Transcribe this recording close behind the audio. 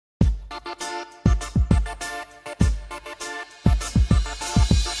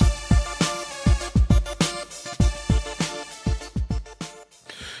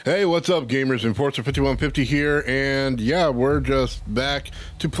Hey, what's up, gamers? Enforcer 5150 here, and yeah, we're just back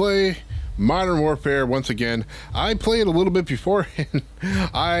to play Modern Warfare once again. I played a little bit before, and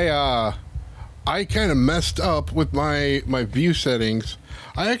I kind of messed up with my view settings.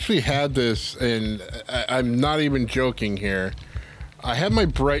 I actually had this, and I'm not even joking here. I had my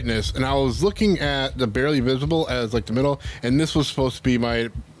brightness, and I was looking at the barely visible as like the middle, and this was supposed to be my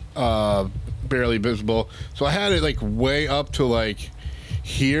barely visible. So I had it like way up to like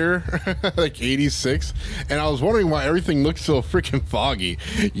here, like 86, and I was wondering why everything looked so freaking foggy.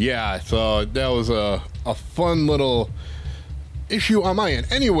 Yeah, so that was a fun little issue on my end.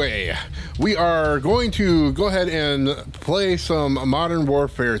 Anyway, we are going to go ahead and play some Modern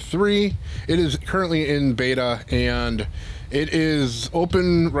Warfare 3. It is currently in beta, and it is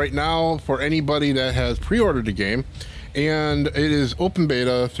open right now for anybody that has pre-ordered the game, and it is open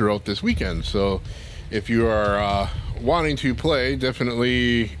beta throughout this weekend. So if you are wanting to play,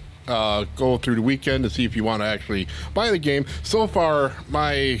 definitely go through the weekend to see if you want to actually buy the game. So far,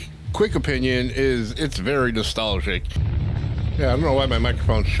 my quick opinion is it's very nostalgic. Yeah, I don't know why my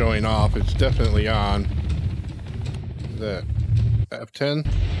microphone's showing off. It's definitely on. Is that F10?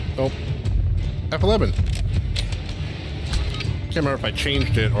 Nope. F11. Can't remember if I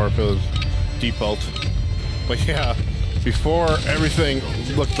changed it or if it was default. But yeah, before everything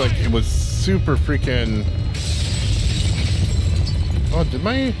looked like it was super freaking... Oh, did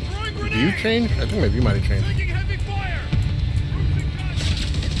my view change? I think my view might have changed.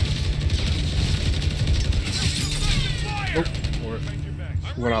 Oh,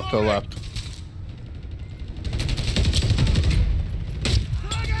 went off to the left.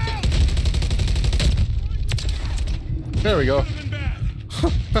 There we go.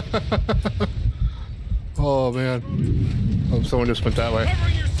 Oh man. Oh, someone just went that way.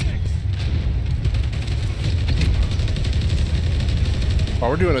 Oh,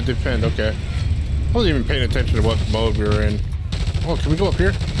 we're doing a defend, okay. I wasn't even paying attention to what mode we were in. Oh, can we go up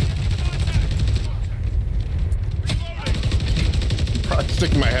here? I'm probably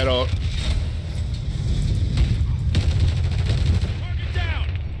sticking my head out.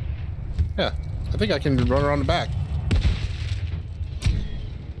 Yeah, I think I can run around the back.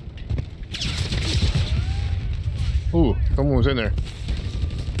 Ooh, someone was in there.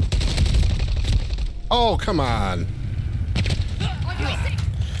 Oh, come on.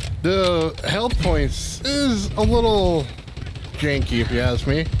 The health points is a little janky, if you ask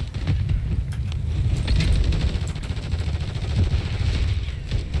me.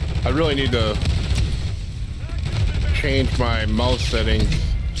 I really need to change my mouse settings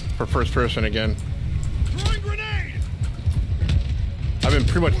for first person again. I've been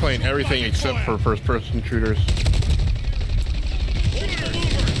pretty much playing everything except for first person shooters.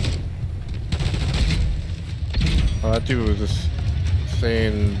 Oh, that dude was just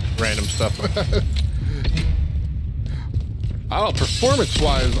saying random stuff. I don't know,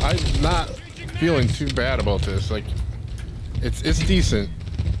 performance-wise, I'm not feeling too bad about this. Like, it's decent.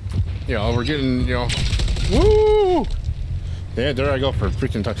 You know, we're getting, you know, woo! Yeah, there I go for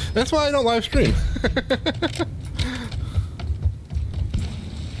freaking time. That's why I don't live stream.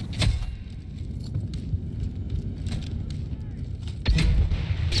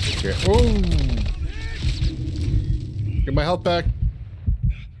 Okay. Oh! Get my health back.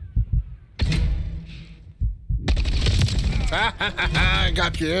 I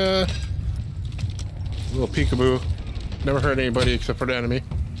got you. A little peekaboo. Never hurt anybody except for the enemy.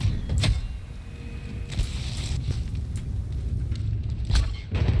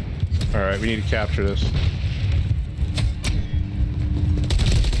 Alright, we need to capture this.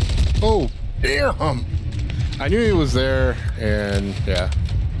 Oh, damn! I knew he was there, and yeah.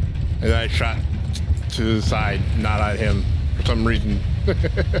 And then I shot to the side, not at him, for some reason.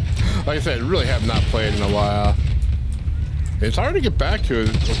 Like I said, I really have not played in a while. It's hard to get back to it.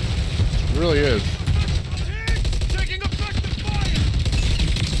 It really is.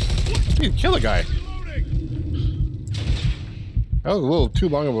 You kill a guy. That was a little too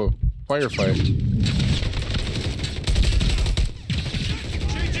long of a firefight.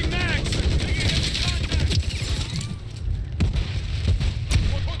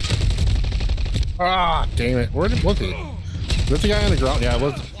 Ah, damn it. Where was he? Was the guy on the ground? Yeah, it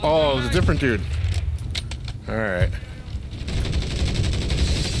was. Oh, it was a different dude. Alright.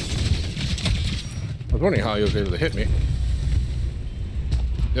 I was wondering how he was able to hit me.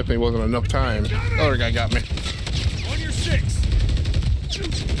 Definitely wasn't enough time. Other guy got me. On your 6.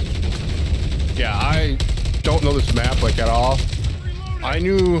 Yeah, I don't know this map like at all. I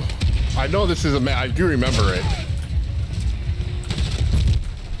know this is a map. I do remember it.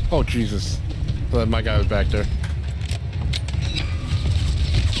 Oh Jesus! My guy was back there.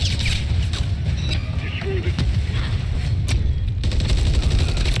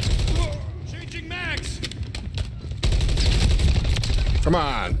 Come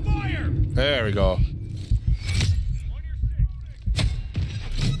on. There we go.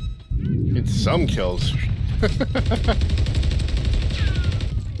 It's some kills.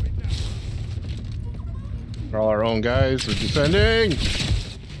 We're all our own guys. We're defending.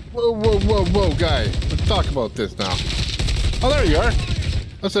 Whoa, whoa, whoa, whoa, guys. Let's talk about this now. Oh, there you are.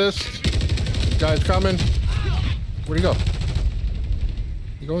 Assist. Guy's coming. Where'd he go?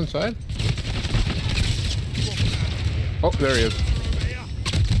 You go inside? Oh, there he is.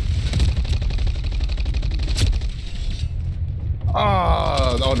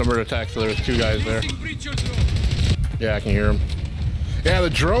 Oh, number of attacks, so there's two guys there. Yeah, I can hear them. Yeah, the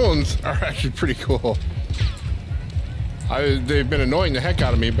drones are actually pretty cool. They've been annoying the heck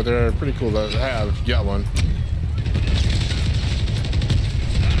out of me, but they're pretty cool to have if you got one.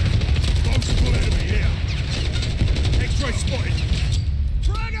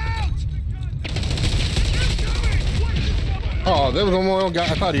 Oh, there was one more guy.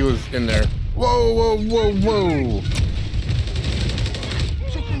 I thought he was in there. Whoa, whoa, whoa, whoa.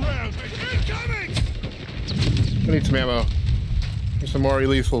 I need some ammo. Need some more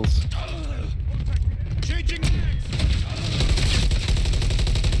lethals.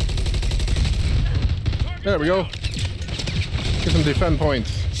 There we go. Get some defend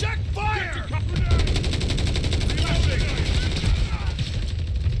points. Check fire!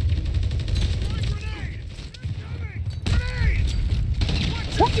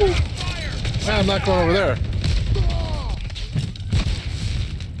 I'm not going over there.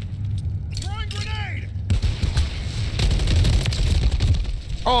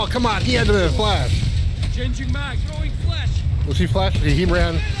 Oh, come on. He had to flash. Changing mag, throwing flash. Was he flash? He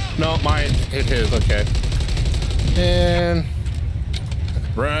ran. No, mine hit his. Okay. And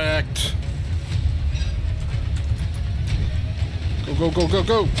wrecked. Go, go, go, go,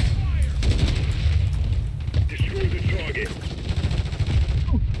 go. Destroy the target.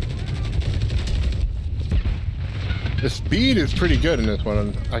 The speed is pretty good in this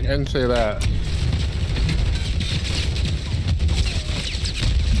one. I can say that.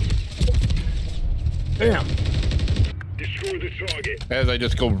 Damn. Destroy the target. As I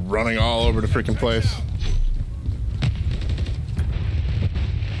just go running all over the freaking place.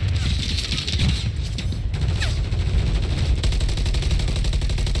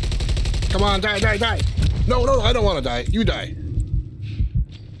 Come on, die, die, die. No, no, I don't want to die. You die.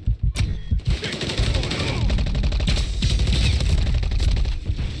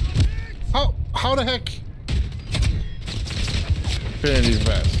 How the heck? Infinity's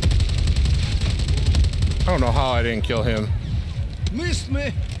best. I don't know how I didn't kill him. Missed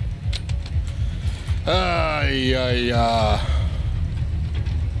me.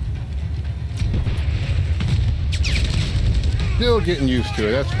 Still getting used to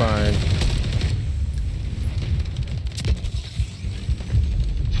it. That's fine.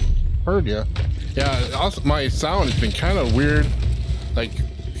 Heard ya. Yeah. Also, my sound has been kind of weird. Like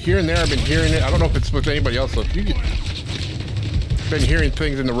here and there, I've been hearing it. I don't know if it's with anybody else. So if you been hearing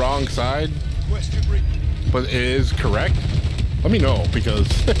things in the wrong side, but it is correct, let me know, because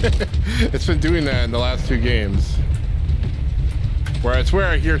it's been doing that in the last two games. Where I swear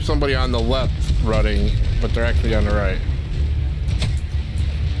I hear somebody on the left running, but they're actually on the right.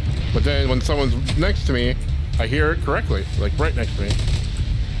 But then when someone's next to me, I hear it correctly, like right next to me.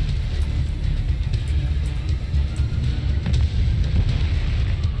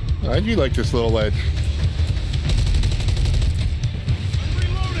 I do like this little ledge.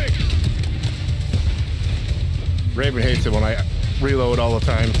 Raven hates it when I reload all the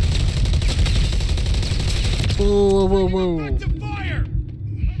time. Whoa, whoa, whoa.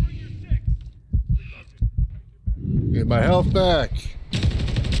 Get my health back.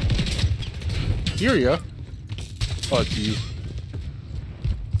 Hear ya. Oh, it's you.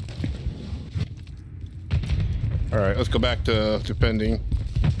 Alright, let's go back to defending.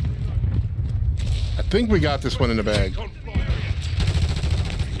 I think we got this one in the bag.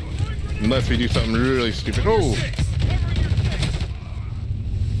 Unless we do something really stupid. Oh!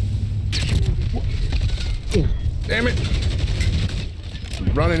 Damn it!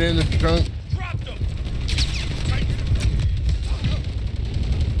 Running in the trunk.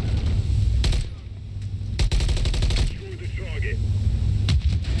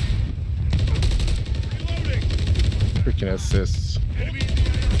 Freaking assists.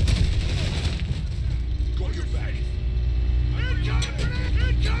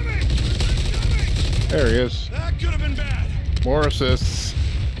 There he is. That could have been bad. More assists.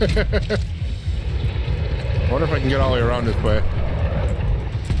 I wonder if I can get all the way around this way.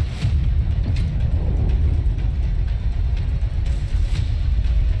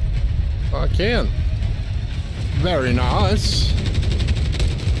 I can. Very nice.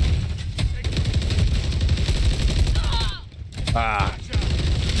 Ah.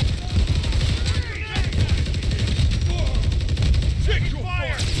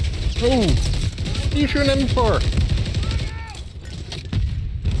 Fire! Oh. What are you shooting at me for?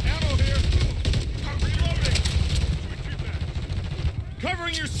 Ammo here. Reloading.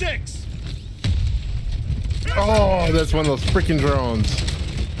 Covering your 6. Oh, that's one of those freaking drones.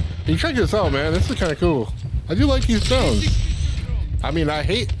 You check this out, man. This is kind of cool. I do like these drones. I mean, I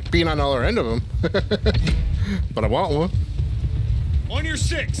hate being on the other end of them, but I want one. On your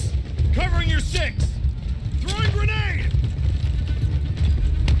 6. Covering your 6. Throwing grenade.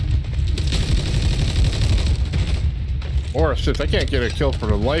 Or shit, I can't get a kill for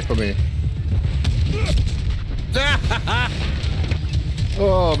the life of me.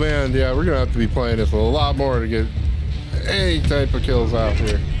 Oh man, yeah, we're gonna have to be playing this a lot more to get any type of kills out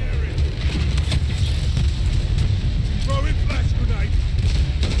here. Throwing flash grenade.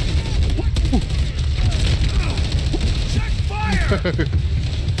 Check fire.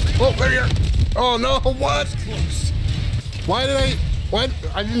 Oh, there you are. Oh no, what? Close. Why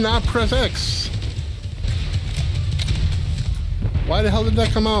I did not press X. Why the hell did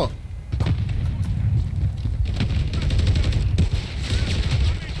that come out?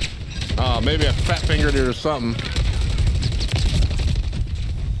 Oh, maybe I fat fingered it or something.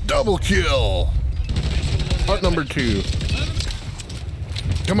 Double kill. Part number 2.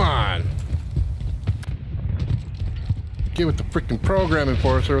 Come on. Get with the freaking programming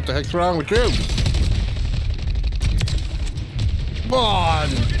Enforcer. What the heck's wrong with you? Come on.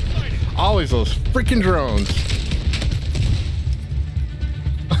 Always those freaking drones.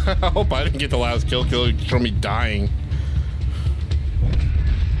 I hope I didn't get the last kill from me dying.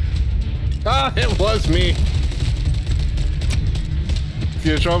 Ah, it was me.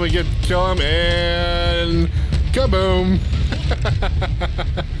 You show me kill him and kaboom.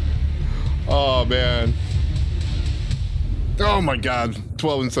 Oh man. Oh my god.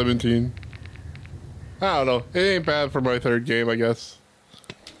 12 and 17. I don't know. It ain't bad for my 3rd game, I guess.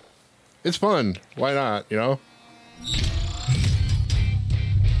 It's fun. Why not, you know?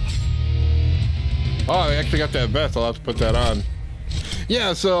 Oh, I actually got that vest. I'll have to put that on.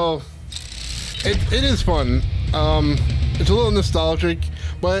 Yeah, so it is fun. It's a little nostalgic,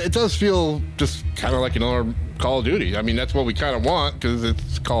 but it does feel just kind of like another Call of Duty. I mean, that's what we kind of want because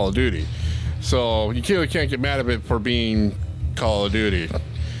it's Call of Duty. So you really can't get mad at it for being Call of Duty.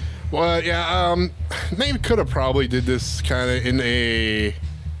 Well, yeah, they could have probably did this kind of in a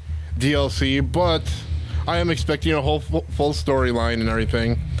DLC, but I am expecting a whole full storyline and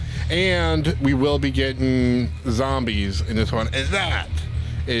everything. And we will be getting zombies in this one. And that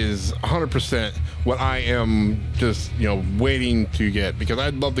is 100% what I am just, you know, waiting to get. Because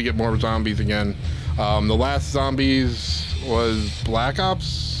I'd love to get more zombies again. The last zombies was Black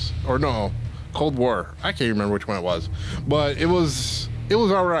Ops? Or no, Cold War. I can't remember which one it was. But it was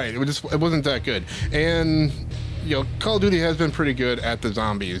all right. It wasn't that good. And, you know, Call of Duty has been pretty good at the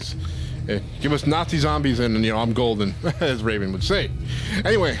zombies. Give us Nazi zombies and, you know, I'm golden, as Raven would say.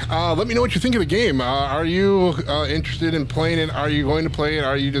 Anyway, let me know what you think of the game. Are you interested in playing it? Are you going to play it?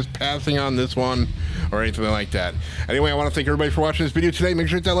 Are you just passing on this one or anything like that? Anyway, I want to thank everybody for watching this video today. Make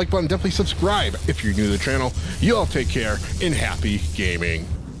sure to hit that like button. Definitely subscribe if you're new to the channel. You all take care and happy gaming.